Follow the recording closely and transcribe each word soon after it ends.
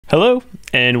Hello,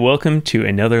 and welcome to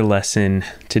another lesson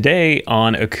today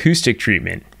on acoustic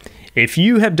treatment. If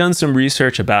you have done some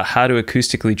research about how to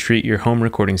acoustically treat your home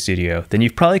recording studio, then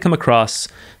you've probably come across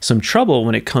some trouble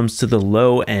when it comes to the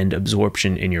low-end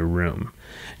absorption in your room.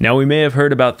 Now, we may have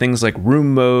heard about things like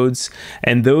room modes,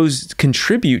 and those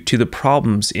contribute to the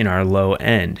problems in our low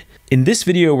end. In this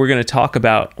video, we're going to talk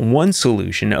about one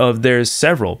solution there's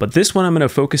several, but this one I'm going to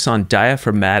focus on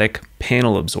diaphragmatic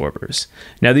panel absorbers.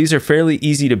 Now, these are fairly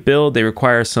easy to build. They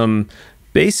require some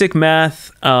basic math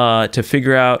to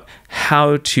figure out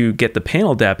how to get the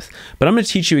panel depth, but I'm going to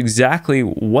teach you exactly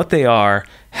what they are,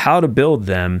 how to build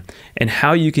them, and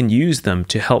how you can use them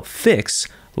to help fix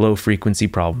low frequency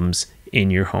problems in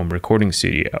your home recording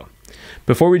studio.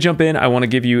 Before we jump in, I want to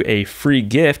give you a free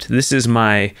gift. This is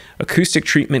my acoustic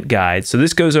treatment guide. So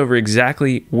this goes over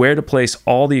exactly where to place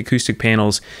all the acoustic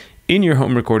panels in your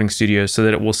home recording studio so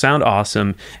that it will sound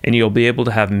awesome, and you'll be able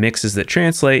to have mixes that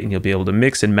translate, and you'll be able to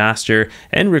mix and master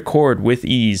and record with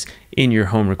ease in your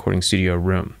home recording studio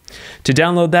room. To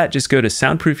download that, just go to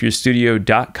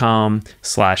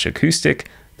soundproofyourstudio.com/acoustic.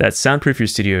 That's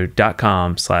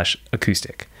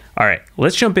soundproofyourstudio.com/acoustic. All right,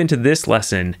 let's jump into this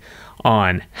lesson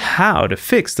on how to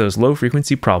fix those low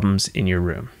frequency problems in your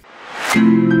room.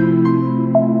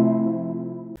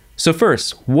 So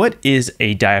first, what is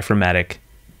a diaphragmatic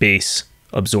bass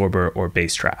absorber or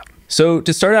bass trap? So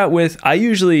to start out with, I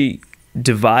usually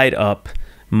divide up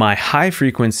my high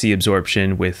frequency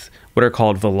absorption with what are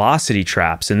called velocity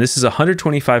traps, and this is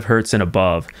 125 hertz and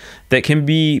above, that can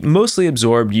be mostly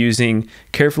absorbed using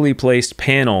carefully placed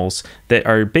panels that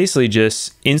are basically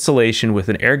just insulation with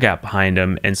an air gap behind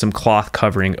them and some cloth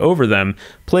covering over them,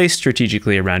 placed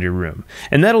strategically around your room.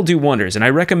 And that'll do wonders, and I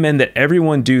recommend that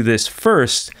everyone do this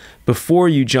first before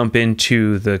you jump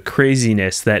into the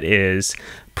craziness that is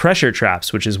pressure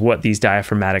traps, which is what these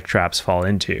diaphragmatic traps fall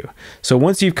into. So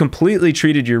once you've completely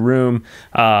treated your room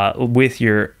with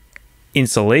your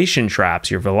insulation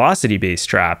traps, your velocity-based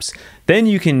traps, then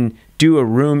you can do a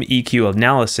room EQ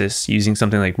analysis using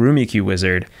something like Room EQ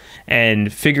Wizard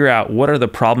and figure out what are the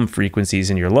problem frequencies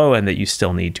in your low end that you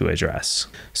still need to address.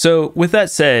 So with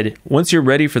that said, once you're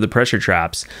ready for the pressure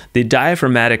traps, the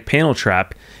diaphragmatic panel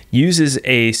trap uses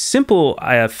a simple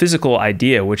physical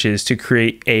idea, which is to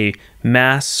create a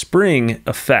mass spring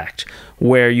effect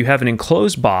where you have an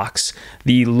enclosed box.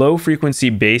 The low frequency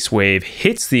bass wave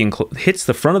hits the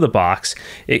front of the box.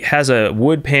 It has a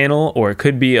wood panel, or it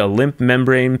could be a limp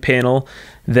membrane panel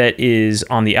that is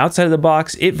on the outside of the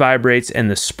box. It vibrates,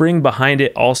 and the spring behind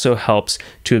it also helps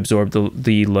to absorb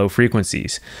the low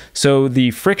frequencies. So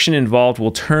the friction involved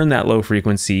will turn that low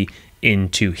frequency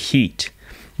into heat.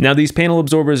 Now, these panel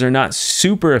absorbers are not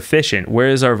super efficient,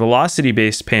 whereas our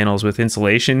velocity-based panels with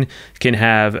insulation can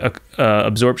have an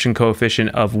absorption coefficient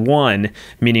of 1,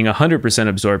 meaning 100%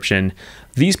 absorption.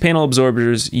 These panel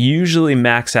absorbers usually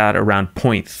max out around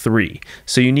 0.3,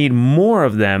 so you need more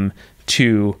of them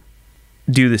to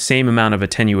do the same amount of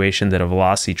attenuation that a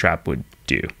velocity trap would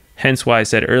do. Hence why I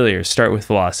said earlier, start with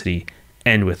velocity,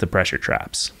 end with the pressure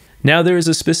traps. Now, there is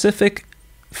a specific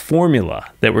formula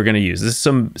that we're going to use. This is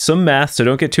some math, so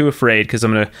don't get too afraid, because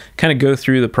I'm going to kind of go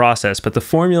through the process. But the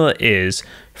formula is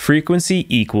frequency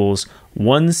equals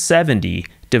 170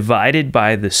 divided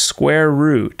by the square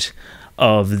root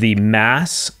of the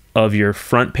mass of your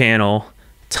front panel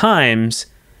times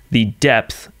the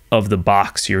depth of the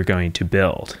box you're going to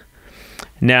build.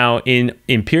 Now, in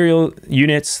imperial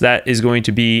units, that is going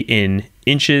to be in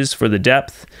inches for the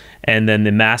depth, and then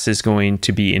the mass is going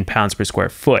to be in pounds per square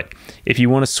foot. If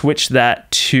you want to switch that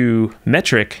to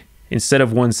metric, instead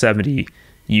of 170,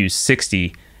 use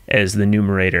 60 as the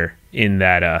numerator in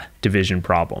that division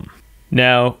problem.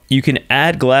 Now, you can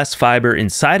add glass fiber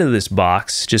inside of this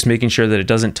box, just making sure that it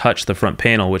doesn't touch the front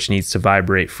panel, which needs to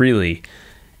vibrate freely,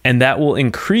 and that will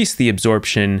increase the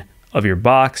absorption of your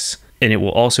box, and it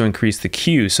will also increase the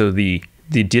Q, so the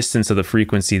distance of the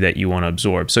frequency that you want to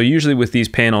absorb. So usually with these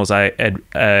panels, I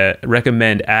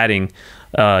recommend adding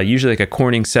usually like a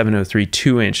Corning 703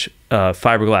 2-inch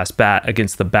fiberglass bat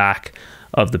against the back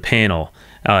of the panel,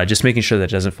 just making sure that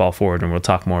it doesn't fall forward, and we'll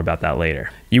talk more about that later.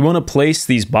 You want to place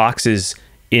these boxes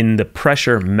in the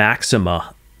pressure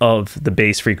maxima of the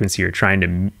bass frequency you're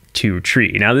trying to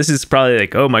treat. Now, this is probably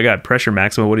like, oh my God, pressure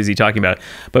maxima, what is he talking about?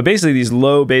 But basically, these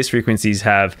low bass frequencies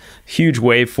have huge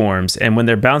waveforms, and when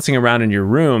they're bouncing around in your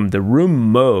room, the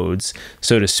room modes,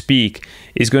 so to speak,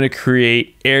 is going to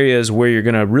create areas where you're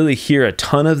going to really hear a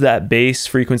ton of that bass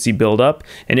frequency build up,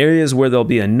 and areas where there'll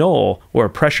be a null or a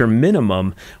pressure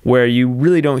minimum where you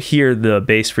really don't hear the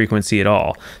bass frequency at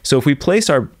all. So if we place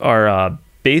our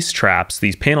bass traps,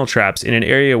 these panel traps, in an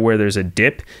area where there's a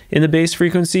dip in the bass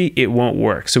frequency, it won't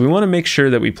work. So we want to make sure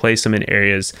that we place them in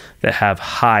areas that have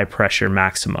high pressure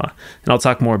maxima. And I'll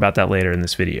talk more about that later in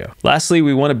this video. Lastly,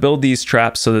 we want to build these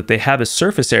traps so that they have a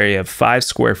surface area of 5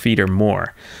 square feet or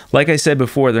more. Like I said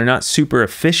before, they're not super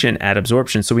efficient at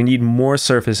absorption, so we need more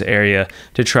surface area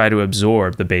to try to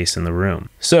absorb the bass in the room.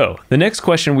 So the next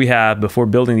question we have before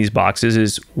building these boxes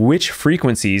is, which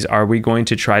frequencies are we going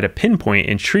to try to pinpoint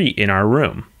and treat in our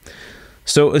room?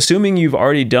 So assuming you've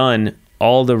already done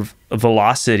all the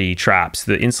velocity traps,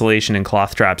 the insulation and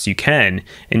cloth traps you can,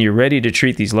 and you're ready to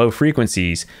treat these low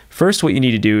frequencies, first what you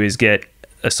need to do is get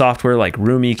a software like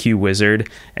Room EQ Wizard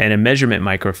and a measurement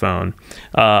microphone.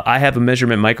 I have a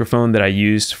measurement microphone that I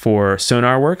used for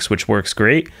SonarWorks, which works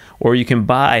great, or you can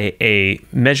buy a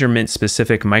measurement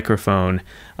specific microphone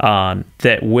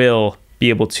that will be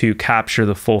able to capture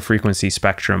the full frequency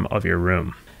spectrum of your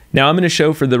room. Now I'm going to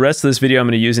show, for the rest of this video, I'm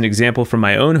going to use an example from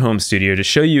my own home studio to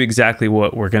show you exactly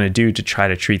what we're going to do to try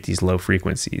to treat these low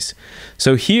frequencies.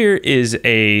 So here is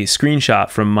a screenshot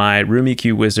from my Room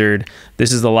EQ Wizard.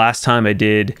 This is the last time I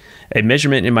did a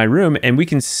measurement in my room, and we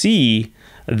can see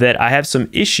that I have some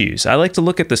issues. I like to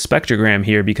look at the spectrogram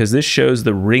here because this shows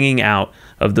the ringing out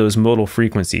of those modal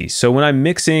frequencies. So when I'm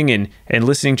mixing and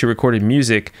listening to recorded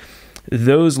music,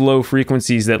 those low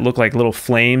frequencies that look like little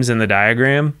flames in the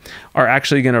diagram are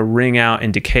actually going to ring out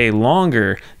and decay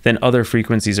longer than other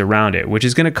frequencies around it, which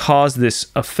is going to cause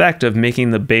this effect of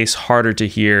making the bass harder to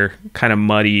hear, kind of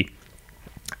muddy.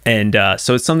 And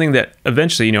so it's something that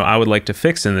eventually, I would like to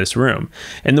fix in this room.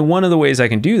 And one of the ways I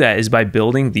can do that is by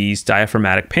building these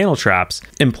diaphragmatic panel traps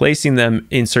and placing them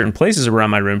in certain places around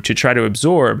my room to try to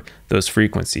absorb those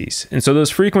frequencies. And so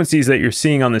those frequencies that you're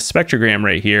seeing on this spectrogram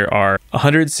right here are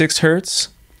 106 hertz,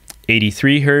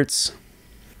 83 hertz,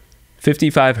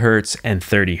 55 hertz, and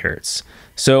 30 hertz.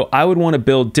 So I would want to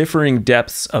build differing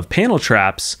depths of panel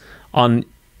traps on.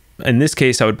 In this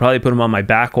case, I would probably put them on my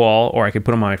back wall, or I could put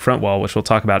them on my front wall, which we'll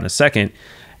talk about in a second.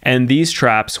 And these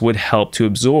traps would help to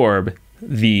absorb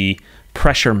the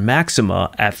pressure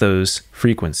maxima at those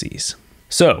frequencies.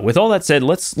 So with all that said,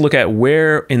 let's look at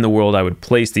where in the world I would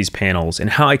place these panels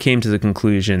and how I came to the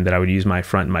conclusion that I would use my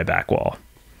front and my back wall.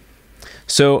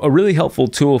 So a really helpful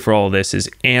tool for all of this is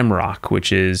Amrock,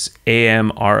 which is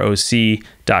amroc.com.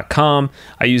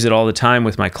 I use it all the time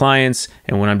with my clients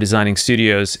and when I'm designing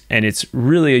studios, and it's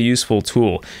really a useful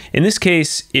tool. In this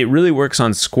case, it really works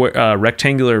on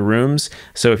rectangular rooms.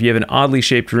 So if you have an oddly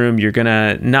shaped room, you're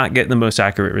gonna not get the most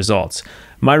accurate results.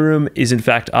 My room is in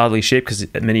fact oddly shaped because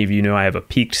many of you know I have a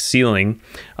peaked ceiling.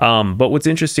 But what's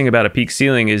interesting about a peaked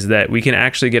ceiling is that we can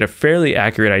actually get a fairly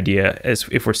accurate idea as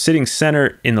if we're sitting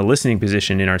center in the listening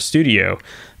position in our studio.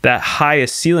 That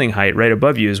highest ceiling height right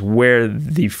above you is where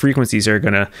the frequencies are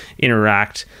going to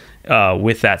interact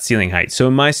with that ceiling height. So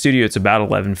in my studio, it's about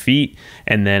 11 feet,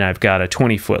 and then I've got a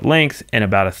 20-foot length and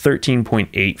about a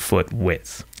 13.8-foot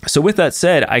width. So with that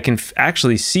said, I can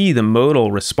actually see the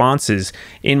modal responses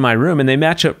in my room, and they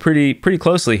match up pretty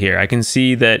closely here. I can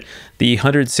see that the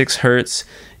 106 hertz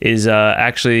is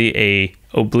actually a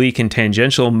oblique and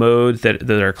tangential mode that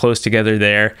are close together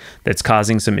there that's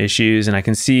causing some issues. And I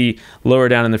can see lower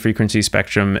down in the frequency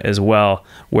spectrum as well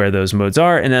where those modes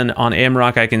are. And then on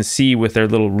Amrock, I can see with their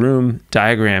little room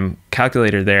diagram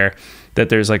calculator there that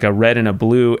there's like a red and a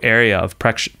blue area of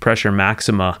pressure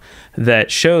maxima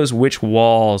that shows which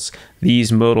walls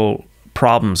these modal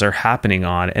problems are happening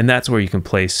on. And that's where you can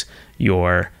place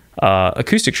your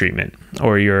acoustic treatment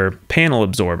or your panel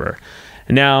absorber.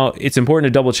 Now, it's important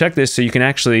to double check this so you can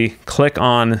actually click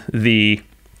on the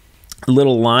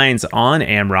little lines on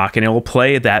Amrock and it will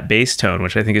play that bass tone,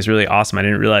 which I think is really awesome. I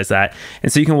didn't realize that.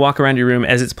 And so you can walk around your room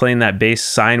as it's playing that bass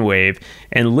sine wave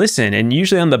and listen. And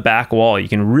usually on the back wall, you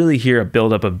can really hear a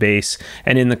buildup of bass.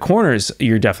 And in the corners,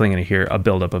 you're definitely going to hear a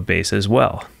buildup of bass as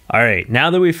well. All right, now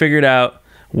that we figured out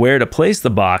where to place the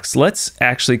box, let's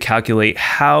actually calculate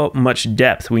how much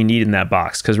depth we need in that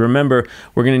box. Because remember,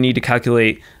 we're going to need to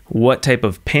calculate what type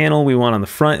of panel we want on the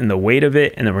front and the weight of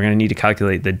it, and then we're going to need to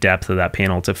calculate the depth of that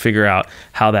panel to figure out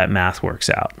how that math works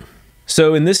out.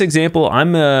 So in this example,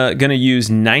 I'm going to use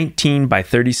 19 by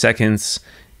 32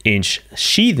 inch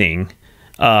sheathing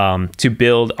to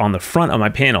build on the front of my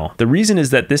panel. The reason is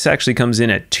that this actually comes in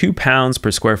at 2 pounds per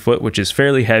square foot, which is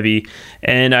fairly heavy.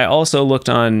 And I also looked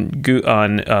on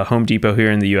Home Depot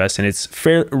here in the US, and it's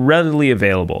readily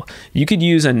available. You could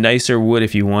use a nicer wood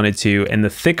if you wanted to, and the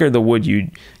thicker the wood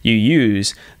you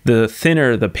use, the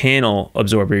thinner the panel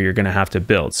absorber you're going to have to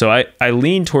build. So I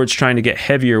lean towards trying to get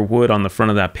heavier wood on the front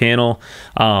of that panel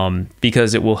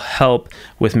because it will help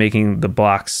with making the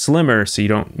box slimmer so you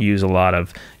don't use a lot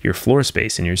of your floor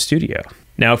space in your studio.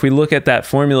 Now, if we look at that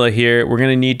formula here, we're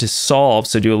going to need to solve,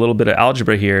 so do a little bit of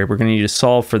algebra here, we're going to need to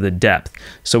solve for the depth.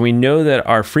 So we know that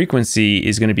our frequency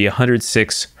is going to be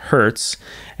 106 hertz,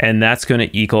 and that's going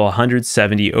to equal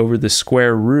 170 over the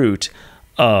square root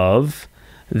of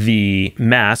the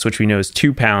mass, which we know is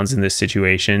 2 pounds in this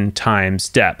situation, times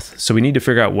depth. So we need to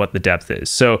figure out what the depth is.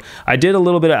 So I did a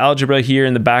little bit of algebra here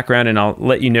in the background, and I'll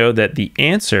let you know that the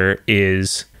answer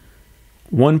is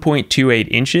 1.28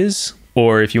 inches.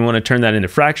 Or if you want to turn that into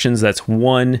fractions, that's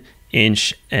 1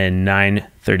 inch and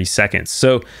 9/32.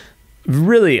 So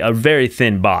really a very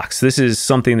thin box. This is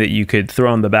something that you could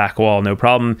throw on the back wall, no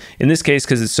problem. In this case,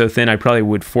 because it's so thin, I probably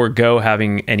would forego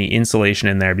having any insulation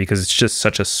in there because it's just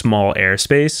such a small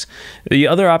airspace. The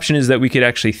other option is that we could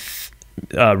actually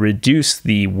reduce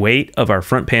the weight of our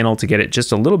front panel to get it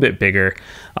just a little bit bigger.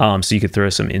 So you could throw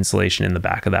some insulation in the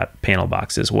back of that panel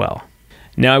box as well.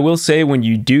 Now, I will say when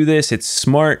you do this, it's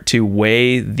smart to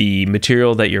weigh the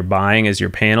material that you're buying as your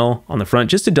panel on the front,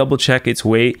 just to double check its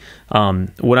weight.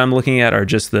 What I'm looking at are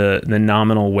just the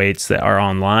nominal weights that are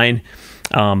online,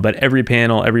 but every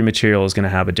panel, every material is going to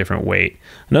have a different weight.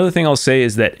 Another thing I'll say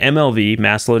is that MLV,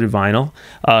 mass-loaded vinyl,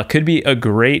 could be a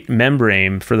great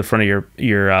membrane for the front of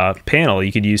your panel.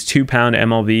 You could use 2-pound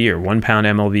MLV or 1-pound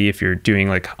MLV if you're doing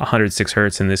like 106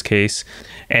 hertz in this case,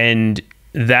 and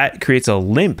that creates a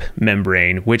limp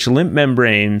membrane, which limp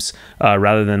membranes,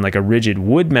 rather than like a rigid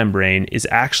wood membrane, is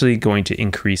actually going to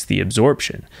increase the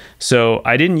absorption. So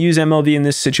I didn't use MLV in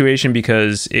this situation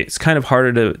because it's kind of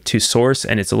harder to source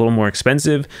and it's a little more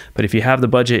expensive. But if you have the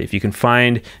budget, if you can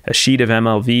find a sheet of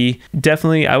MLV,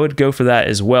 definitely I would go for that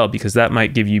as well, because that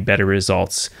might give you better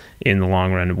results in the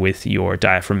long run with your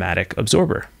diaphragmatic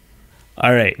absorber.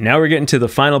 All right, now we're getting to the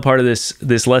final part of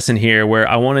this lesson here, where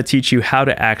I want to teach you how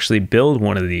to actually build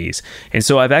one of these. And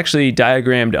so I've actually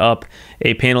diagrammed up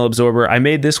a panel absorber. I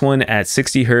made this one at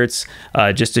 60 hertz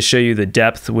just to show you the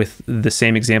depth with the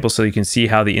same example so you can see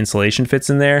how the insulation fits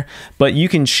in there. But you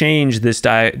can change this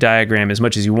diagram as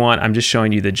much as you want. I'm just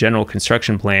showing you the general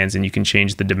construction plans, and you can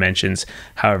change the dimensions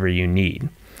however you need.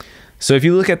 So if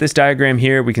you look at this diagram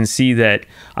here, we can see that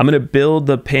I'm going to build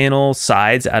the panel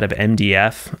sides out of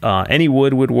MDF. Any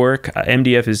wood would work.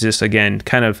 MDF is just, again,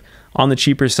 kind of on the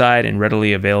cheaper side and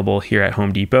readily available here at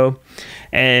Home Depot.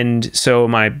 And so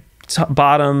my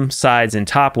bottom, sides, and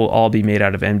top will all be made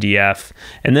out of MDF.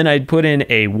 And then I'd put in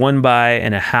a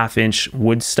 1.5 inch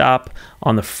wood stop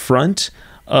on the front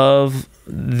of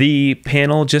the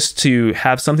panel just to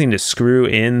have something to screw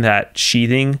in that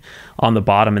sheathing on the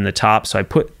bottom and the top. So I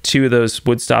put 2 of those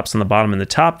wood stops on the bottom and the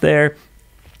top there.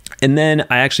 And then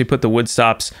I actually put the wood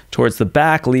stops towards the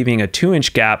back, leaving a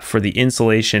 2-inch gap for the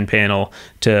insulation panel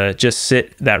to just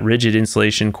sit. That rigid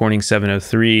insulation, Corning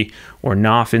 703 or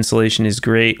Knopf insulation is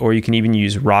great, or you can even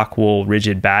use rock wool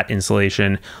rigid batt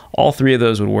insulation. All 3 of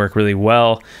those would work really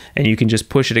well, and you can just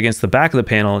push it against the back of the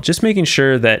panel, just making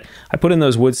sure that I put in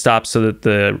those wood stops so that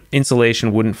the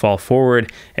insulation wouldn't fall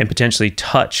forward and potentially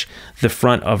touch the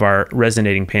front of our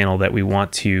resonating panel that we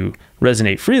want to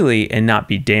resonate freely and not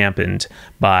be dampened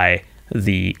by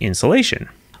the insulation.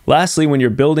 Lastly, when you're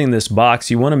building this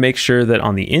box, you want to make sure that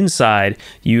on the inside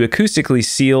you acoustically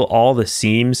seal all the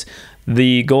seams.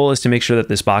 The goal is to make sure that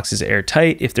this box is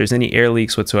airtight. If there's any air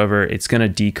leaks whatsoever, it's going to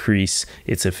decrease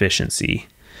its efficiency.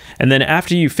 And then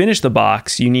after you finish the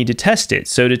box, you need to test it.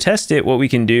 So to test it, what we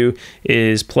can do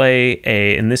is play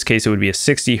in this case, it would be a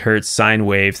 60 hertz sine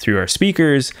wave through our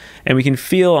speakers, and we can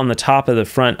feel on the top of the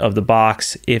front of the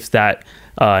box if that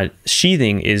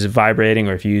sheathing is vibrating,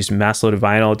 or if you use mass-loaded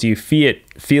vinyl, do you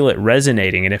feel it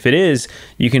resonating? And if it is,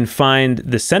 you can find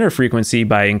the center frequency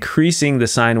by increasing the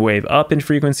sine wave up in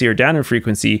frequency or down in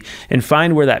frequency, and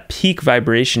find where that peak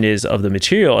vibration is of the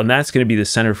material, and that's going to be the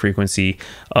center frequency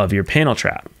of your panel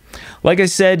trap. Like I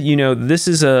said, this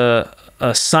is a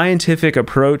scientific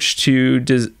approach to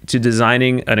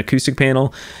designing an acoustic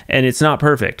panel, and it's not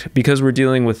perfect because we're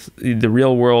dealing with the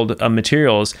real world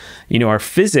materials. Our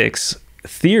physics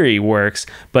theory works,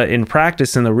 but in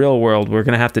practice in the real world, we're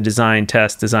going to have to design,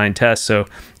 test. So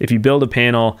if you build a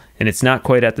panel and it's not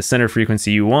quite at the center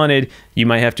frequency you wanted, you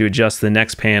might have to adjust the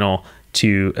next panel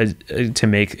to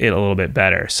make it a little bit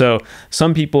better. So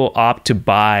some people opt to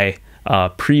buy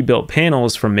pre-built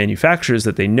panels from manufacturers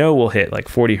that they know will hit like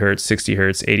 40 hertz, 60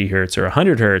 hertz, 80 hertz, or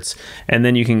 100 hertz. And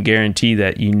then you can guarantee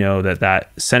that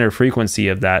that center frequency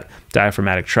of that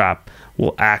diaphragmatic trap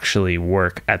will actually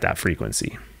work at that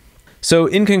frequency. So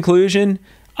in conclusion,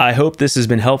 I hope this has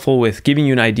been helpful with giving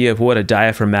you an idea of what a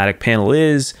diaphragmatic panel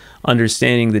is,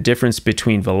 understanding the difference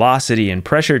between velocity and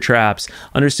pressure traps,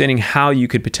 understanding how you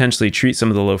could potentially treat some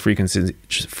of the low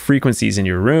frequencies in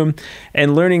your room,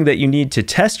 and learning that you need to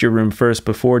test your room first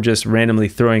before just randomly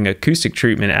throwing acoustic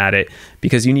treatment at it,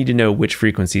 because you need to know which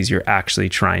frequencies you're actually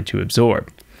trying to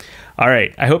absorb. All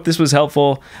right, I hope this was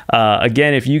helpful.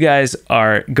 Again, if you guys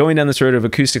are going down this road of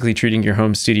acoustically treating your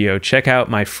home studio, check out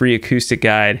my free acoustic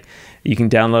guide. You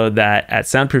can download that at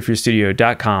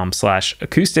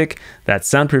soundproofyourstudio.com/acoustic.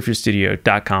 That's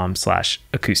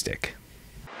soundproofyourstudio.com/acoustic.